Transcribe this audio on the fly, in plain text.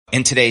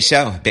In today's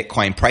show,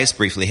 Bitcoin price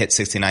briefly hit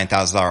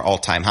 $69,000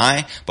 all-time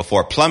high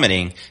before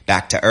plummeting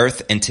back to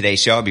earth. In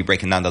today's show, I'll be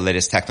breaking down the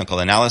latest technical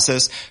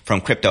analysis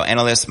from crypto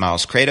analyst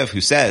Miles Creative, who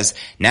says,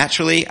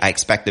 naturally, I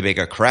expect a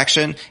bigger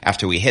correction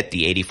after we hit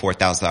the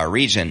 $84,000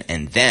 region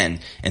and then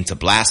into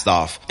blast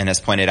off. And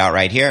as pointed out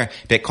right here,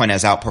 Bitcoin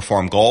has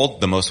outperformed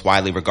gold, the most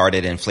widely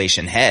regarded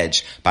inflation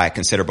hedge, by a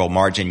considerable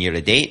margin year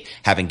to date,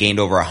 having gained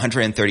over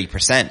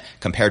 130%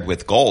 compared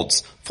with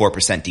gold's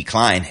 4%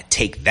 decline.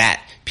 Take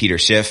that, Peter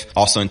Schiff.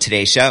 Also in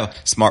today's show,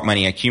 smart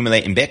money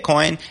accumulate in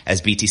Bitcoin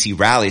as BTC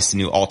rallies to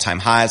new all-time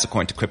highs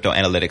according to crypto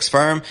analytics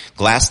firm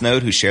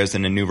Glassnode, who shares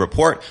in a new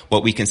report.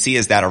 What we can see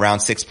is that around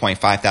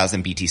 6.5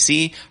 thousand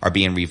BTC are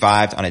being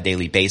revived on a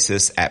daily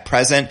basis at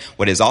present.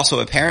 What is also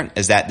apparent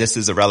is that this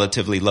is a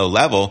relatively low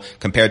level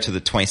compared to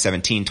the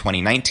 2017,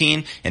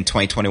 2019, and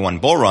 2021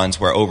 bull runs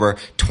where over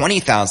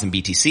 20,000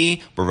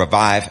 BTC were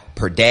revived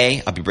per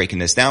day. I'll be breaking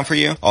this down for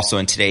you. Also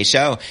in today's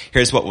show,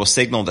 here's what will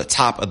signal the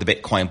top of the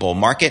Bitcoin bull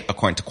market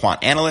according to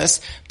quant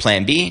analyst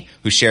Plan B,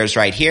 who shares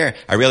right here.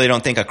 I really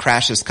don't think a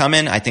crash is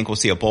coming. I think we'll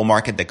see a bull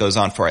market that goes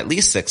on for at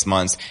least 6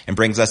 months and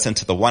brings us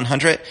into the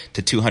 $100,000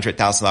 to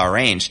 $200,000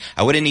 range.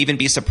 I wouldn't even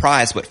be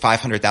surprised with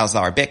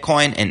 $500,000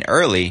 Bitcoin in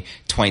early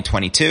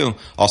 2022.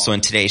 Also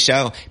in today's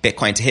show,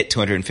 Bitcoin to hit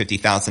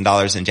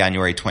 $250,000 in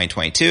January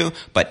 2022,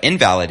 but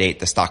invalidate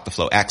the stock to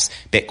flow X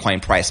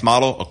Bitcoin price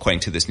model according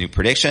to this new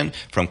prediction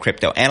from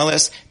crypto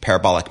analyst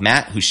Parabolic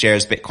Matt, who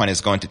shares Bitcoin is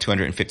going to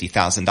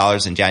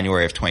 $250,000 in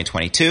January of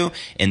 2022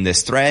 in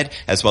this thread,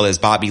 as well as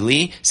Bobby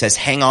Lee says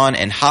hang on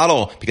and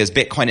hodl because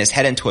Bitcoin is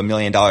heading to $1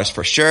 million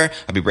for sure.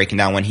 I'll be breaking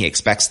down when he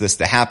expects this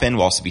to happen.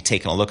 We'll also be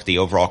taking a look at the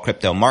overall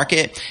crypto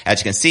market. As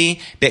you can see,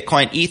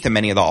 Bitcoin, ETH, and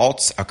many of the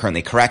alts are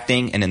currently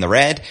correcting and in the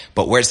red,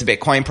 but where's the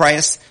Bitcoin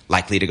price?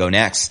 Likely to go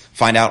next.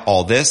 Find out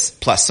all this,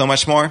 plus so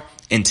much more,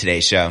 in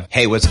today's show.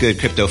 Hey, what's good,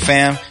 crypto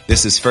fam?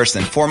 This is first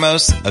and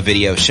foremost a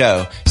video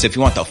show. So if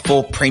you want the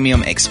full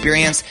premium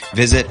experience,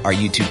 visit our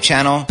YouTube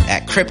channel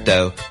at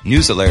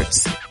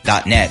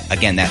cryptonewsalerts.net.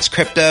 Again, that's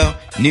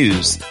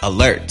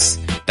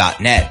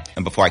cryptonewsalerts.net.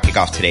 And before I kick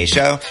off today's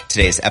show,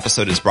 today's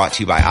episode is brought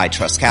to you by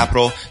iTrust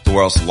Capital, the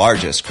world's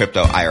largest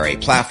crypto IRA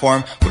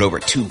platform with over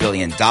 $2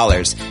 billion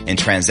in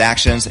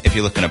transactions. If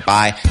you're looking to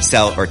buy,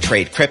 sell, or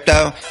trade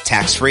crypto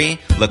tax-free,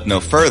 look no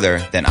further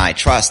than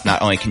iTrust.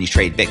 Not only can you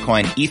trade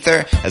Bitcoin,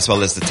 Ether, as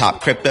well as the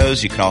top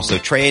cryptos, you can also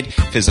trade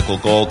physical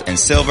gold and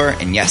silver.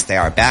 And yes, they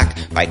are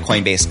backed by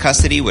Coinbase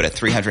Custody with a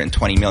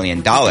 $320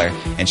 million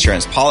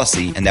insurance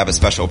policy. And they have a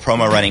special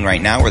promo running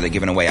right now where they're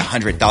giving away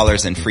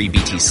 $100 in free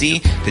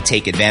BTC to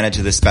take advantage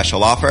of this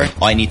special offer.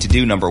 All I need to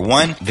do, number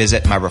one,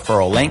 visit my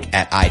referral link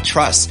at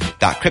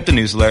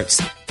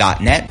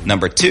itrust.cryptonewsalerts.net.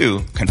 Number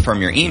two,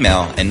 confirm your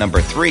email. And number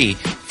three,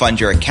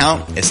 fund your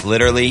account. It's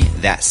literally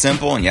that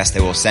simple. And yes,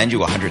 they will send you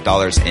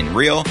 $100 in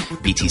real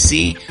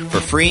BTC for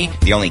free.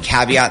 The only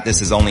caveat,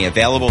 this is only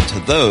available to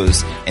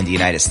those in the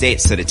United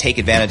States. So to take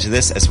advantage of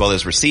this as well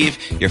as receive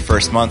your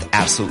first month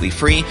absolutely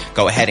free,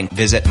 go ahead and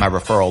visit my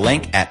referral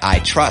link at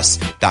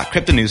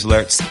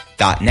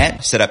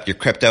itrust.cryptonewsalerts.net. Set up your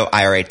crypto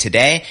IRA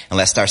today and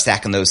let's start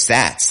stacking those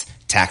sats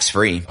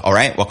tax-free. All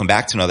right, welcome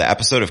back to another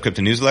episode of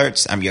Crypto News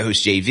Alerts. I'm your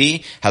host,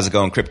 JV. How's it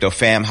going, crypto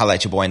fam? Holla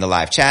at your boy in the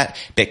live chat.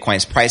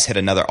 Bitcoin's price hit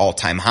another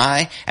all-time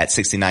high at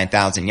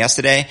 69,000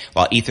 yesterday,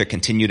 while Ether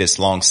continued its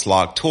long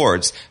slog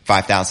towards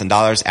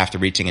 $5,000 after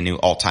reaching a new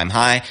all-time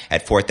high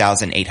at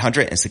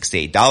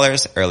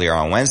 $4,868 earlier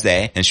on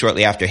Wednesday. And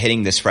shortly after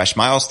hitting this fresh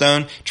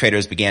milestone,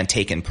 traders began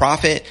taking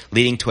profit,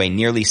 leading to a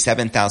nearly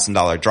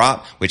 $7,000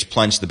 drop, which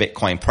plunged the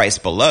Bitcoin price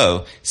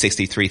below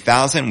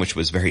 63,000, which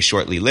was very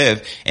shortly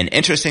lived. And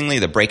interestingly,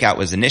 the breakout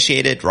was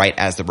initiated right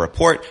as the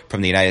report from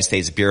the United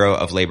States Bureau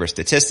of Labor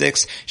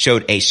Statistics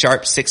showed a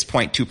sharp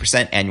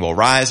 6.2% annual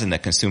rise in the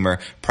Consumer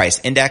Price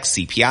Index,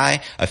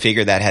 CPI, a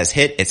figure that has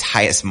hit its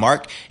highest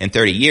mark in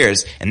 30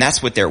 years. And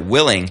that's what they're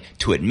willing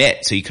to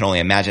admit. So you can only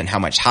imagine how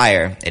much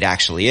higher it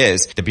actually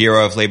is. The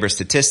Bureau of Labor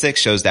Statistics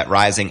shows that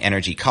rising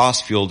energy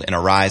costs fueled in a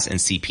rise in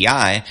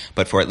CPI.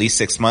 But for at least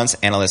 6 months,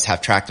 analysts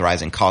have tracked the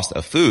rising cost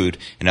of food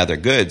and other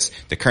goods.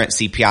 The current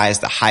CPI is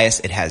the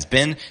highest it has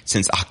been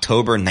since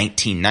October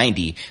 1990.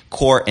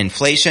 Core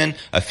inflation,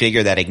 a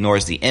figure that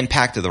ignores the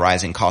impact of the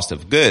rising cost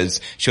of goods,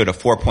 showed a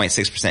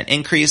 4.6%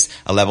 increase,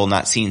 a level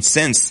not seen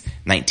since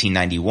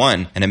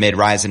 1991. And amid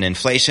rise in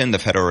inflation, the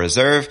Federal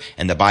Reserve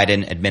and the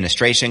Biden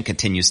administration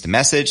continues to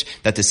message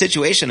that the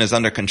situation is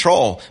under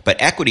control,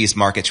 but equities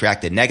markets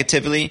reacted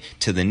negatively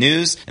to the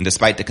news. And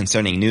despite the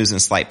concerning news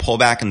and slight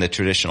pullback in the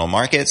traditional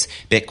markets,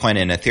 Bitcoin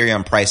and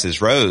Ethereum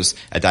prices rose,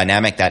 a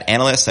dynamic that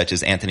analysts such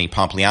as Anthony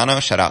Pompliano,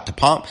 shout out to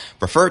Pomp,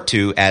 refer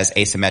to as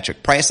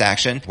asymmetric price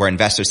action, where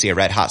investors see a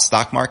red-hot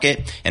stock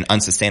market and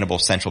unsustainable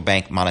central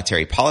bank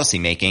monetary policy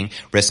making,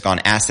 risk on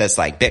assets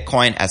like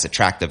Bitcoin as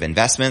attractive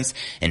investments,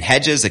 and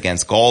hedges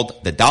against gold,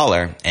 the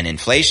dollar, and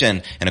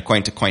inflation. And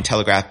according to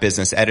Cointelegraph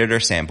business editor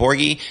Sam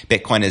Borghi,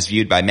 Bitcoin is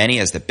viewed by many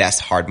as the best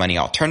hard money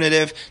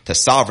alternative to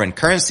sovereign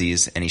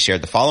currencies. And he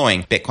shared the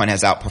following: Bitcoin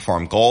has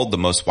outperformed gold, the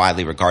most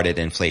widely regarded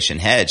inflation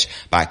hedge,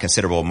 by a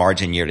considerable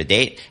margin year to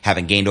date,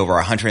 having gained over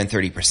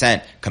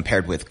 130%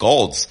 compared with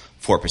gold's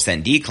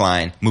 4%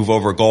 decline. Move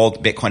over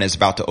gold. Bitcoin is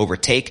about to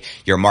overtake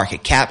your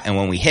market cap. And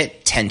when we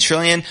hit 10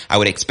 trillion, I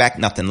would expect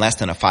nothing less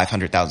than a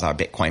 $500,000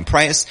 Bitcoin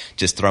price.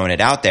 Just throwing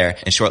it out there.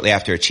 And shortly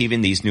after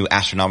achieving these new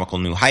astronomical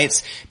new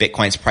heights,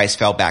 Bitcoin's price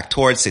fell back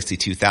towards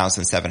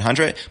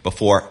 62,700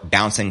 before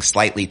bouncing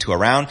slightly to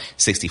around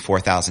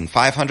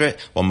 64,500,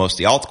 while most of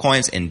the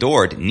altcoins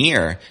endured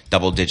near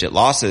double-digit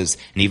losses.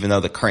 And even though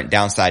the current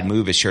downside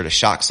move is sure to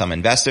shock some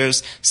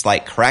investors,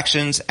 slight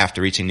corrections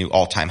after reaching new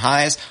all-time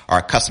highs are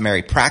a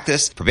customary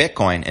practice for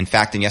Bitcoin. In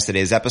fact, in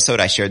yesterday's episode,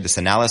 I shared this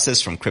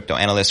analysis from crypto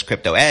analyst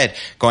Crypto Ed,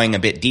 going a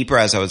bit deeper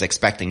as I was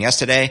expecting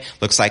yesterday.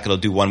 Looks like it'll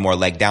do one more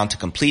leg down to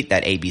complete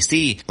that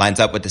ABC. Lines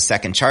up with the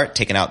second chart,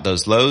 taking out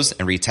those lows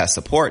and retest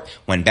support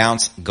when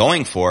bounce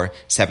going for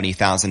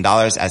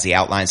 $70,000 as he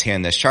outlines here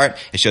in this chart.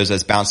 It shows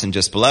us bouncing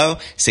just below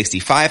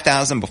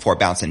 65,000 before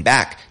bouncing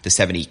back to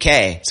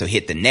 70K. So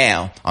hit the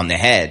nail on the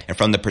head. And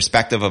from the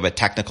perspective of a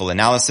technical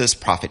analysis,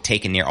 profit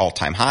taken near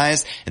all-time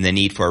highs and the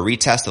need for a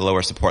retest to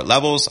lower support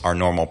levels are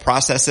normal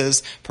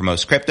processes for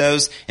most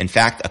cryptos. In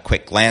fact, a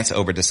quick glance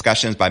over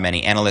discussions by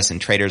many analysts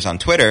and traders on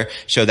Twitter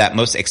show that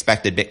most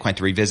expected Bitcoin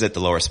to revisit the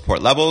lower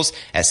support levels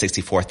at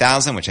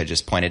 64,000, which I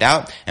just pointed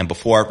out, and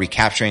before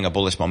recapturing a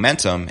bullish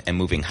momentum and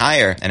moving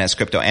higher. And as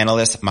crypto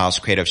analyst Miles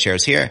Creative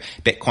shares here,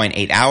 Bitcoin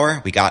 8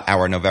 hour, we got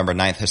our November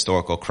 9th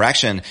historical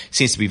correction,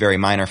 seems to be very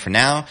minor for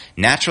now.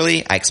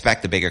 Naturally, I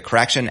expect a bigger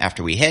correction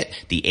after we hit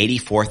the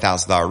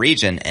 $84,000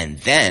 region and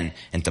then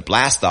into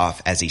blast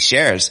off as he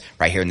shares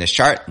right here in this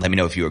chart. Let me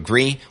know if you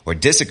agree or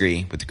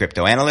disagree with the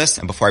crypto analyst.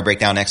 And before I break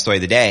down next story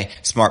of the day,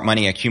 smart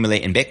money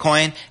accumulate in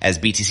Bitcoin as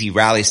BTC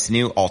rallies to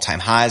new all-time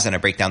highs, and I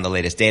break down the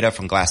latest data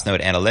from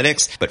Glassnode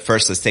Analytics. But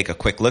first, let's take a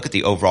quick look at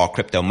the overall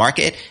crypto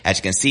market. As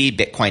you can see,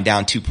 Bitcoin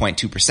down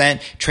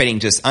 2.2%, trading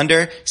just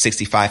under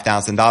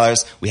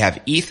 $65,000. We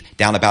have ETH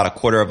down about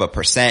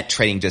 0.25%,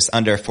 trading just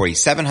under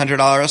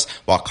 $4,700,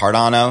 while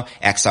Cardano,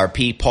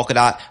 XRP,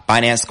 Polkadot,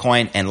 Binance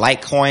Coin, and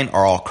Litecoin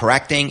are all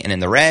correcting and in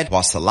the red,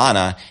 while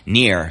Solana,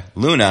 Near,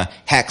 Luna,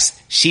 Hex,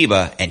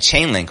 Shiba, and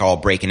Chainlink are all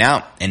breaking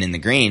out and in the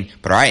green.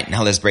 But alright,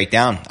 now let's break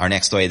down our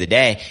next story of the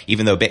day.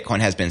 Even though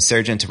Bitcoin has been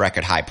surging to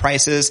record high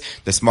prices,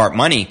 the smart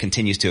money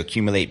continues to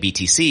accumulate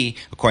BTC,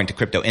 according to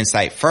crypto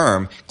insight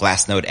firm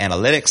Glassnode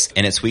Analytics.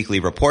 In its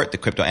weekly report, the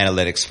crypto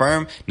analytics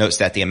firm notes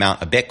that the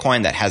amount of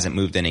Bitcoin that hasn't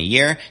moved in a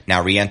year,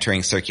 now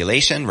re-entering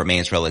circulation,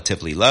 remains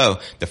relatively low.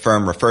 The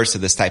firm refers to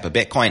this type of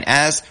Bitcoin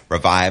as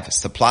revived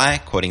supply.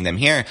 Quoting them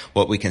here,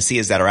 what we can see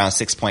is that around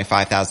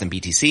 6.5 thousand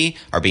BTC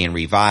are being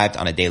revived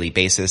on a daily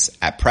basis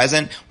at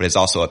present. What is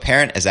also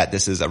apparent is that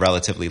this is a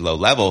relatively low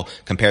level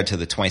compared to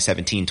the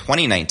 2017,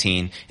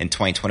 2019, and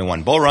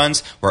 2021 bull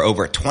runs, where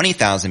over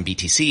 20,000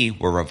 BTC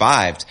were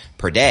revived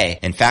per day.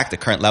 In fact, the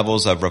current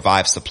levels of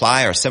revived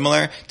supply are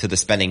similar to the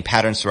spending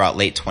patterns throughout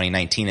late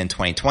 2019 and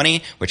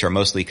 2020, which are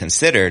mostly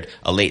considered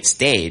a late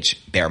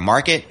stage bear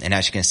market. And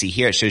as you can see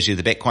here, it shows you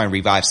the Bitcoin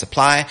revived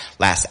supply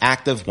last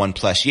active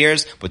 1+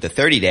 years with the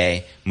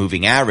 30-day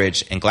moving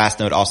average. And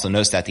Glassnode also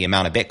notes that the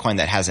amount of Bitcoin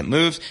that hasn't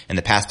moved in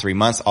the past 3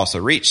 months also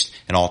reached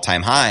an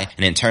all-time high.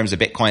 And in terms of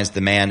Bitcoin's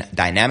demand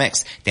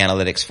dynamics, the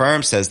analytics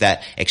firm says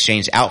that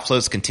exchange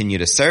outflows continue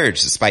to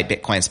surge despite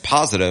Bitcoin's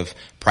positive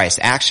price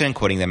action.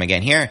 Quoting them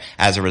again here,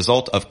 as a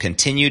result of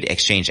continued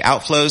exchange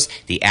outflows,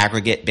 the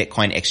aggregate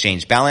Bitcoin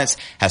exchange balance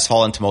has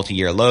fallen to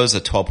multi-year lows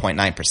of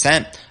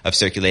 12.9% of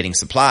circulating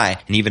supply.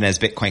 And even as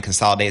Bitcoin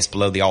consolidates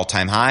below the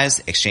all-time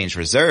highs, exchange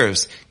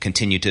reserves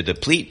continue to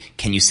deplete.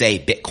 Can you say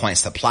Bitcoin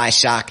supply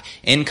shock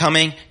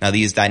incoming? Now,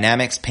 these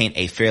dynamics paint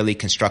a fairly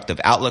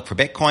constructive outlook for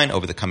Bitcoin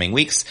over the coming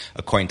weeks,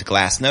 according to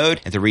Glassnode.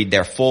 And to read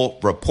their full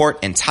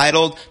report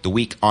entitled The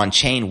Week on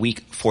Chain, Week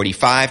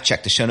 45,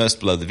 check the show notes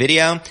below the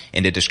video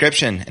in the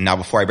description. And now,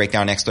 before I break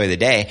down next story of the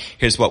day,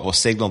 here's what will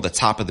signal the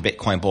top of the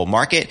Bitcoin bull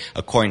market,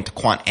 according to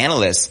quant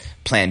analysts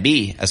Plan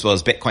B, as well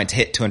as Bitcoin to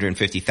hit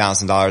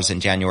 $250,000 in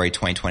January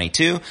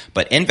 2022,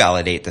 but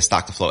invalidate the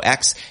stock to flow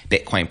X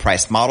Bitcoin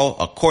price model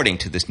according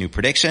to this new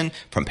prediction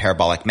from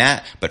Parabolic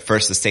Matt. But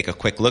first, let's take a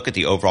quick look at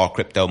the overall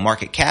crypto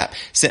market cap,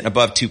 sitting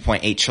above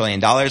 $2.8 trillion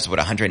with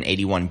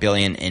 $181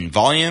 billion in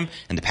volume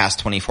in the past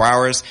 24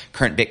 hours.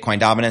 Current Bitcoin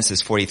dominance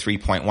is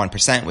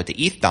 43.1%, with the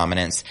ETH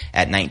dominance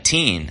at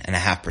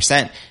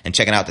 19.5%. And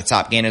checking out the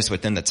top gainers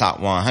within the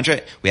top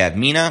 100, we have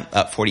Mina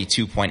up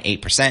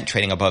 42.8%,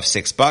 trading above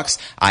 $6.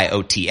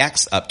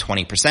 IOTX up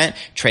 20%,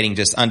 trading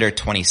just under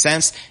 20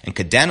 cents, and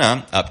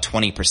Cadena up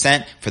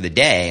 20% for the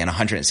day and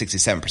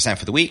 167%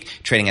 for the week,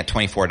 trading at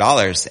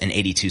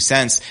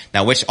 $24.82.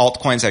 Now, which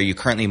altcoins are you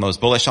currently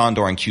most bullish on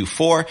during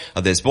Q4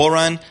 of this bull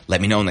run? Let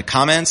me know in the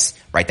comments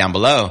right down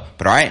below.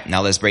 But all right,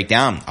 now let's break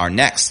down our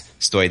next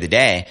story of the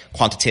day.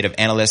 Quantitative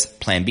analyst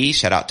Plan B,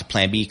 shout out to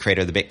Plan B,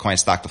 creator of the Bitcoin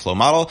stock to flow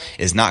model,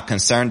 is not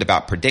concerned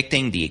about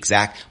predicting the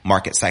exact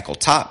market cycle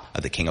top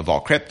of the king of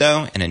all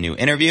crypto. In a new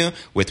interview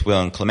with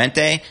William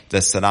Clemente,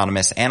 the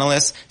pseudonymous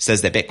analyst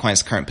says that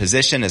Bitcoin's current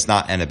position is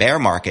not in a bear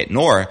market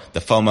nor the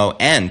FOMO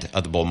end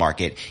of the bull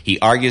market. He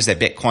argues that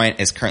Bitcoin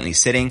is currently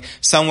sitting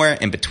somewhere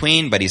in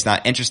between, but he's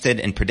not interested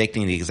in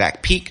predicting the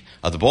exact peak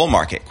of the bull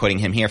market. Quoting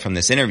him here from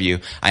this interview,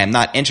 I am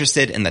not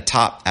interested in the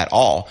top at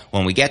all.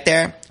 When we get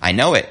there, I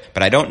know it,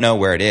 but I don't know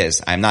where it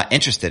is. I'm not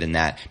interested in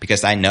that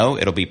because I know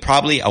it'll be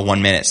probably a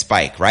 1 minute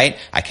spike, right?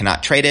 I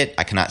cannot trade it.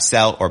 I cannot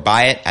sell or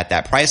buy it at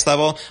that price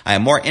level. I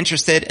am more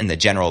interested in the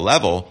general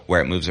level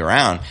where it moves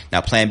around.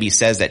 Now, Plan B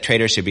says that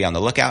traders should be on the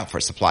lookout for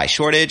supply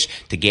shortage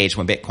to gauge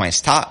when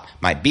Bitcoin's top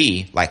might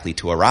be likely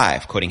to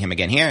arrive. Quoting him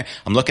again here,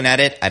 I'm looking at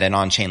it at an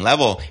on-chain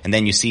level, and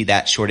then you see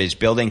that shortage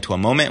building to a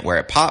moment where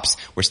it pops.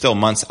 We're still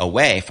months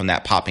away from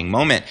that popping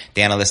moment.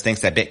 The analyst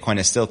thinks that Bitcoin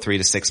is still 3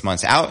 to 6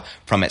 months out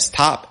from its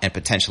top and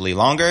potentially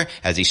longer.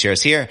 As he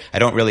shares here, I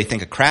don't really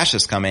think a crash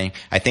is coming.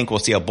 I think we'll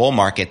see a bull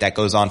market that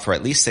goes on for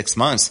at least 6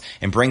 months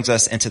and brings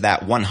us into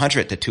that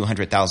 $100,000 to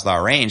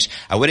 $200,000 range.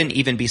 I wouldn't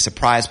even be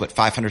surprised with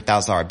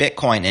 $500,000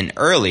 Bitcoin in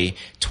early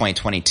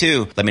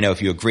 2022. Let me know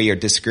if you agree or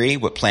disagree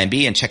with Plan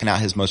B and checking out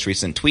his most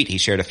recent tweet he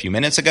shared a few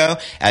minutes ago.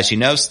 As you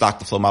know, Stock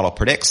to Flow model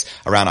predicts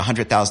around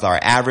 $100,000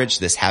 average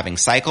this halving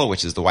cycle,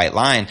 which is the white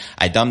line.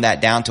 I dumbed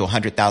that down to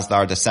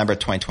 $100,000 December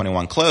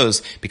 2021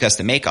 close because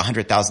to make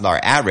 $100,000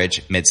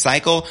 average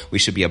mid-cycle, we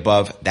should be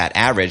above that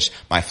average.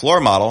 My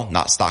floor model,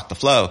 not Stock to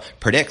Flow,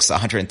 predicts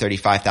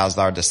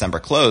 $135,000 December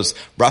close,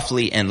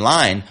 roughly in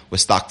line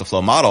with Stock to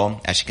Flow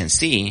model, as you can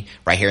see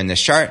right here in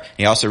this chart.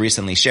 He also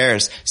recently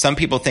shares, some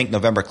people think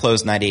November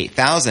close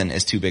 98,000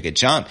 is too big a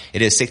jump.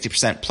 It is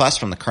 60% plus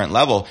from the current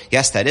level.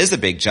 Yes, that is a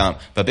big jump,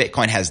 but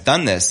Bitcoin has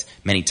done this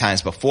many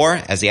times before.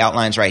 As he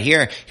outlines right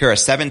here, here are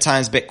 7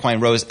 times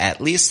Bitcoin rose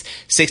at least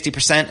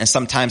 60% and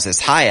sometimes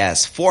as high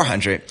as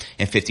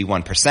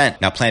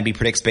 451%. Now, Plan B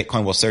predicts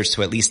Bitcoin will surge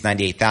to at least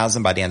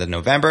 98,000 by the end of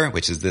November,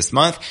 which is this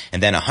month,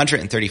 and then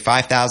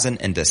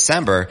 135,000 in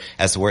December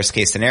as the worst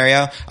case scenario.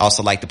 I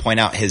also like to point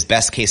out his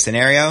best case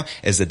scenario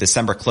is a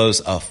December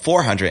close of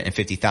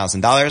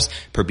 $450,000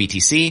 per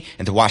BTC.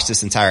 And to watch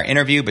this entire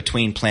interview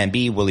between Plan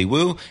B, Willy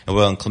Woo, and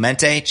William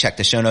Clemente, check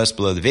the show notes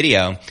below the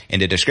video in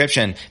the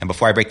description. And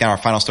before I break down our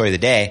final story of the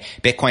day,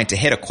 Bitcoin to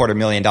hit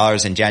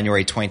 $250,000 in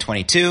January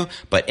 2022,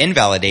 but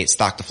invalidate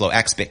Stock to Flow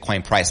X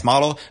Bitcoin price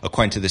model,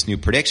 according to this new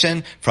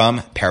prediction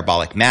from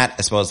Parabolic Matt,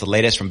 as well as the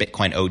latest from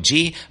Bitcoin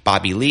OG,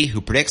 Bobby Lee,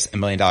 who predicts $1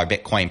 million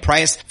Bitcoin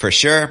price for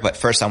sure. But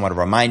first, I want to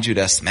remind you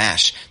to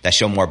smash that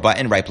show more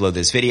button right below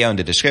this video in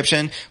the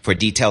description for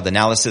detailed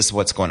analysis of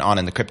what's going on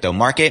in the crypto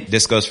market.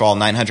 This goes for all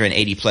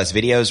 980 plus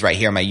videos right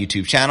here on my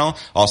YouTube channel.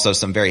 Also,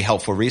 some very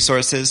helpful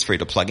resources for you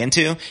to plug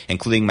into,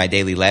 including my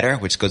daily letter,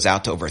 which goes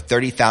out to over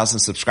 30,000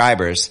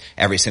 subscribers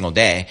every single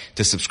day.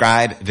 To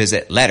subscribe,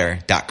 visit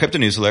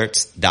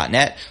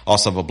letter.cryptonewsalerts.net.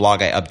 Also have a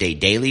blog I update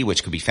daily,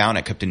 which could be found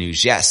at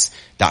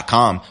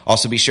cryptonewsyes.com.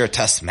 Also be sure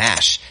to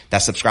smash that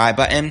subscribe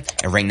button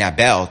and ring that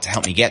bell to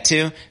help me get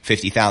to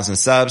 50,000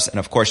 subs. And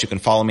of course, you can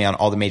follow me on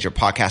all the major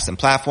podcasting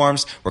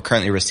platforms. We're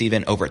currently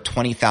receiving over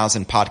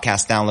 20,000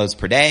 podcast downloads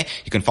per day.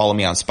 You can follow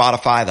me on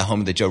Spotify, the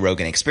home of the Joe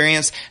Rogan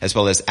Experience, as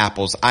well as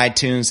Apple's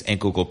iTunes and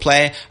Google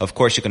Play. Of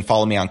course, you can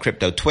follow me on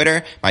Crypto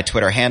Twitter. My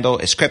Twitter handle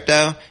is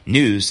Crypto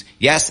News.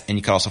 Yes. And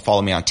you can also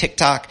follow me on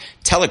TikTok,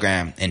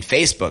 Telegram, and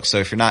Facebook. So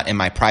if you're not in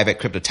my private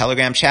crypto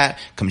Telegram chat,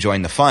 come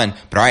join the fun.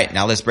 But all right,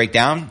 now let's break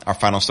down our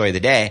final story of the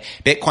day.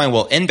 Bitcoin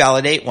will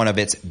invalidate one of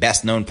its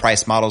best known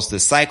price models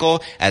this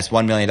cycle as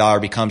 $1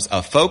 million becomes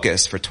a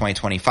focus for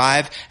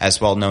 2025,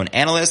 as well-known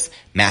analyst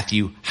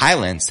Matthew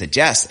Hyland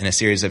suggests in a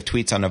series of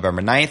tweets on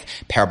November 9th.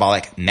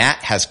 Parabolic Matt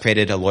has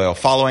created a loyal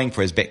following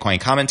for his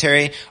Bitcoin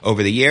commentary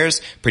over the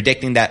years,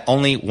 predicting that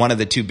only one of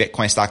the 2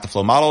 Bitcoin stock to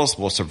flow models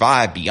will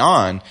survive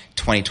beyond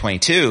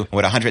 2022.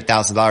 With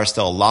 $100,000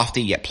 still a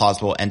lofty yet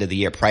plausible end of the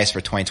year price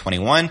for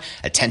 2021,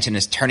 attention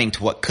is turning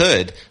to what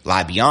could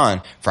lie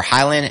beyond. For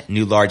Hyland,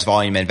 new large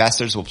volume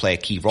investors will play a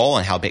key role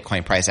in how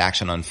Bitcoin price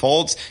action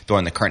unfolds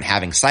during the current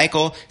halving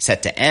cycle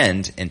set to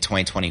end in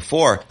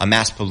 2024. A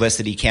mass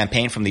publicity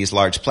campaign from these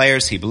large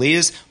players, he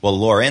believes, will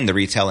lure in the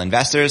retail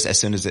investors as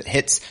soon as it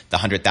hits the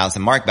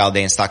 100,000 mark,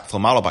 validating stock to flow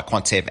model by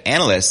quantitative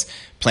analysts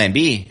Plan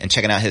B. And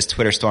checking out his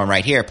Twitter storm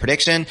right here.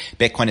 Prediction,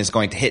 Bitcoin is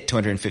going to hit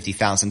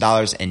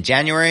 $250,000 in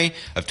January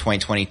of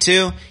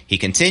 2022. He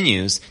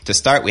continues, to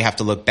start, we have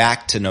to look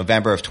back to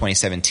November of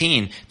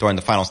 2017 during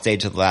the final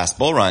stage of the last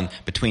bull run.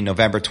 Between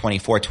November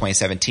 24,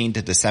 2017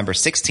 to December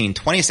 16,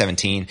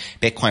 2017,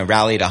 Bitcoin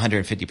rallied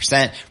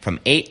 150% from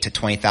 $8,000 to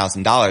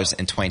 $20,000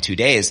 in 22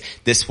 days.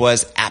 This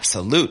was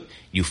absolute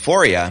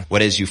euphoria.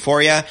 What is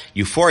euphoria?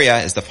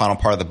 Euphoria is the final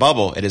part of the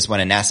bubble. It is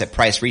when an asset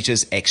price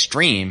reaches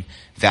extreme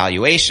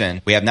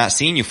valuation. We have not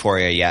seen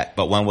euphoria yet,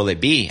 but when will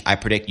it be? I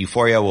predict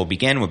euphoria will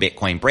begin when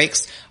Bitcoin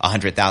breaks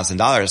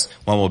 $100,000.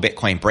 When will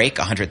Bitcoin break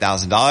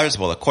 $100,000?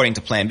 Well, according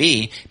to Plan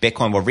B,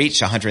 Bitcoin will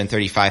reach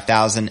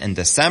 $135,000 in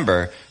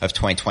December of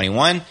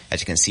 2021,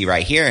 as you can see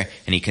right here.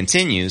 And he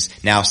continues,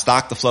 now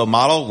stock to flow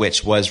model,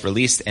 which was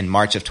released in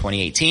March of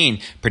 2018,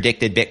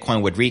 predicted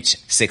Bitcoin would reach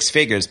six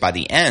figures by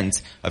the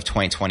end of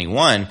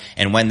 2021.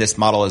 And when this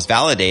model is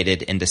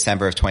validated in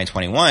December of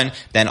 2021,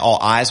 then all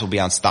eyes will be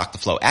on stock to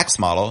flow X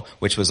model,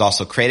 which was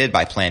also created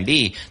by Plan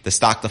B. The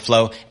stock to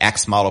flow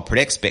X model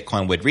predicts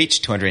Bitcoin would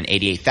reach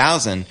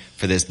 288,000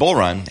 for this bull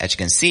run, as you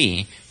can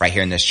see right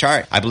here in this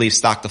chart. I believe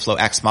stock to flow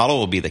X model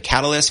will be the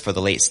catalyst for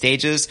the late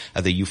stages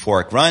of the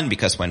euphoric run,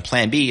 because when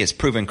Plan B is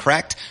proven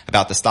correct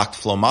about the stock to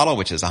flow model,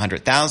 which is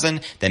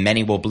 100,000, then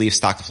many will believe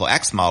stock to flow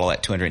X model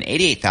at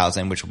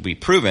 288,000, which will be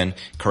proven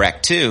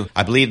correct too.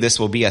 I believe this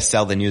will be a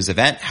sell the news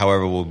event.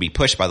 However, will be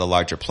pushed by the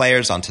larger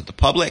players onto the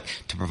public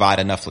to provide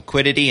enough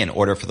liquidity in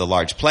order for the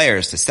large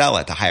players to sell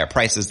at the higher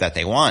prices that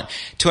they want.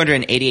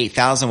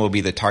 288,000 will be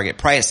the target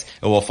price.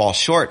 It will fall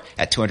short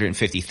at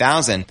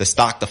 250,000. The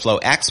stock to flow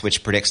X,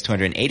 which predicts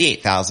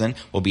 288,000,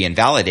 will be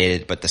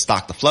invalidated, but the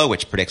stock to flow,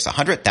 which predicts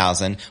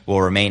 100,000,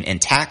 will remain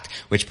intact,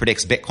 which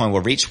predicts Bitcoin will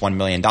reach $1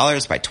 million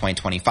by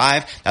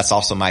 2025. That's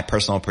also my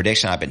personal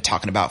prediction I've been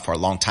talking about for a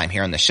long time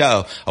here on the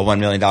show, a $1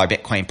 million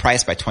Bitcoin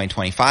price by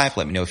 2025.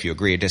 Let me know if you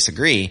agree or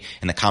disagree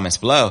in the comments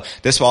below.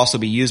 This will also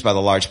be used by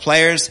the large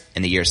players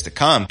in the years to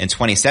come. In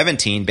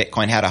 2017,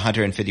 Bitcoin had a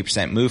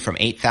 150% move from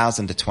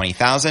 8,000 to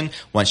 20,000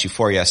 once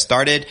euphoria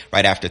started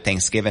right after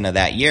Thanksgiving of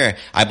that year.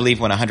 I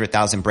believe when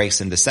 100,000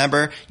 breaks in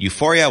December,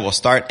 euphoria will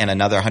start and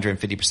another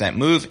 150%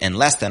 move in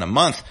less than a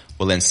month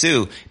will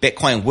ensue.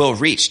 Bitcoin will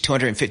reach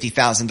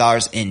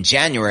 $250,000 in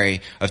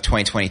January of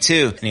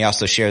 2022. And he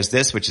also shares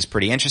this, which is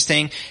pretty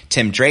interesting.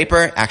 Tim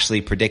Draper actually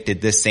predicted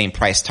this same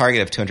price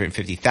target of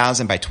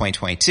 $250,000 by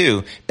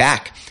 2022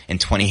 back in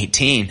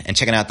 2018. And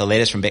checking out the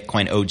latest from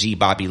Bitcoin OG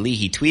Bobby Lee,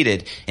 he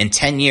tweeted, in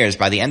 10 years,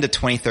 by the end of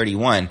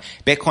 2031,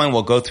 Bitcoin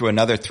will go through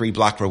another 3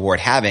 block reward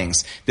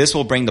halvings. This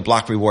will bring the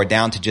block reward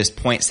down to just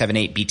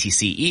 0.78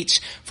 BTC each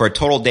for a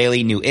total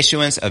daily new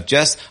issuance of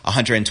just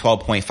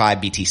 112.5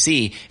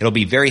 BTC. It'll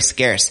be very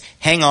scarce.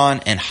 Hang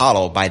on and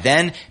hodl. By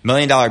then, $1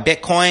 million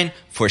Bitcoin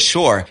for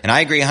sure. And I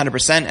agree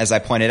 100%. As I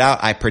pointed out,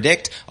 I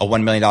predict a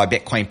 $1 million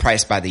Bitcoin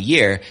price by the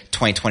year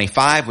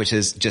 2025, which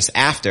is just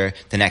after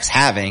the next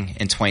halving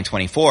in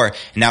 2024.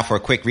 And now for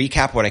a quick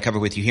recap of what I covered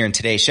with you here in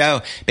today's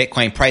show.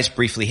 Bitcoin price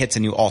briefly hits a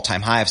new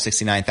all-time high of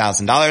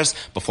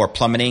 $69,000 before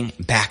plummeting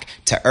back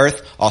to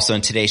earth. Also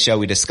in today's show,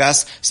 we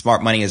discuss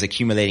smart money is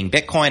accumulating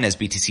Bitcoin as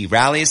BTC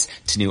rallies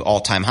to new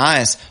all-time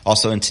highs.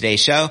 Also in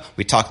today's show,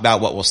 we talked about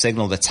what will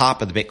signal the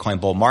top of the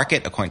Bitcoin bull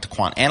market according to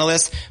quant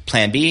analysts,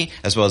 Plan B,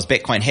 as well as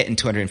Bitcoin hitting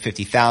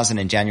 250,000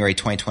 in January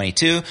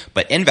 2022,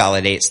 but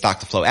invalidate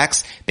stock to flow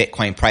X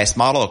Bitcoin price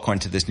model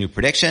according to this new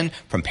prediction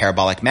from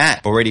Parabolic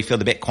Matt. But where do you feel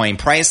the Bitcoin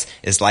price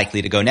is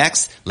likely to go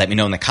next? Let me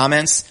know in the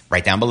comments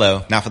right down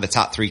below. Now for the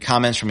top 3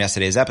 comments from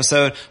yesterday's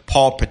episode.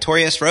 Paul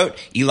Pretorius wrote,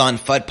 Elon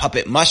Fudd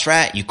Puppet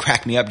Mushrat, you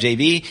crack me up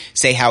JV.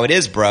 Say how it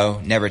is,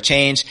 bro. Never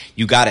change.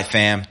 You got it,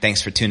 fam.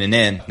 Thanks for tuning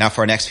in. Now for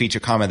our next feature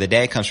comment of the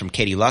day comes from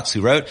Katie Lux, who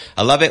wrote,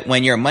 I love it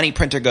when your money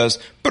printer goes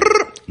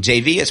brrr.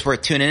 JV, it's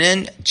worth tuning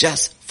in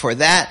just for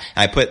that.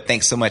 I put,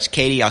 thanks so much,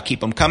 Katie. I'll keep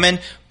them coming.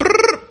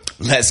 Brrr.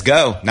 Let's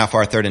go. Now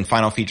for our third and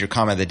final feature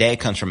comment of the day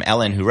comes from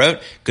Ellen, who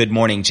wrote, good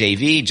morning,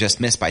 JV. Just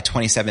missed by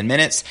 27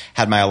 minutes.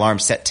 Had my alarm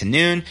set to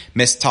noon.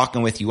 Missed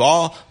talking with you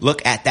all.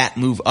 Look at that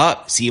move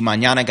up. See you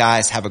mañana,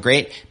 guys. Have a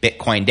great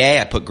Bitcoin day.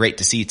 I put great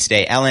to see you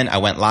today, Ellen. I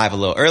went live a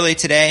little early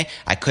today.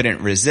 I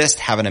couldn't resist.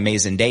 Have an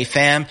amazing day,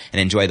 fam, and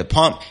enjoy the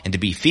pump. And to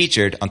be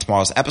featured on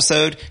tomorrow's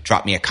episode,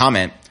 drop me a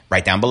comment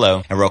right down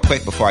below. And real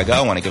quick, before I go,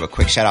 I want to give a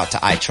quick shout out to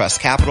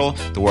iTrust Capital,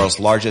 the world's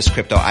largest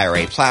crypto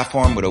IRA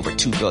platform with over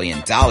 $2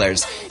 billion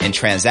in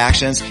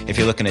transactions. If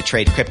you're looking to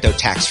trade crypto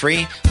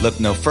tax-free, look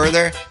no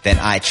further than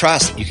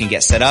iTrust. You can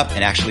get set up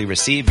and actually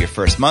receive your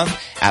first month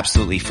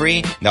absolutely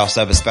free. They also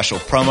have a special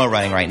promo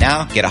running right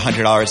now. Get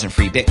 $100 in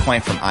free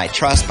Bitcoin from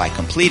iTrust by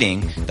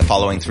completing the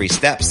following 3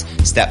 steps.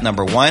 Step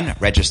number 1,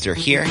 register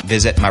here.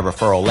 Visit my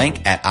referral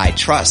link at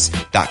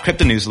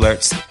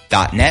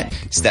itrust.cryptonewsalerts.net.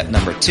 Step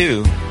number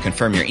 2,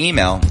 confirm your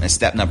email. And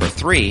step number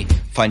 3,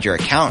 fund your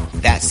account.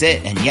 That's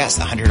it. And yes,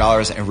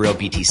 $100 in real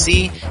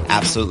BTC,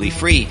 absolutely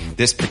free.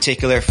 This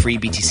particular free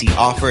BTC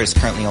offer is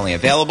currently only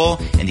available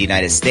in the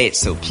United States.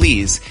 So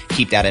please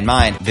keep that in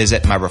mind.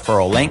 Visit my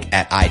referral link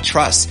at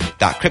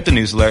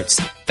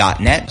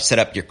itrust.cryptonewsalerts.net. Set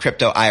up your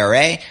crypto IRA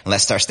and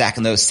let's start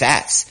stacking those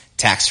sats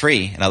tax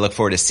free. And I look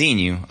forward to seeing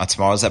you on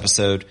tomorrow's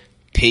episode.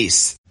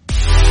 Peace.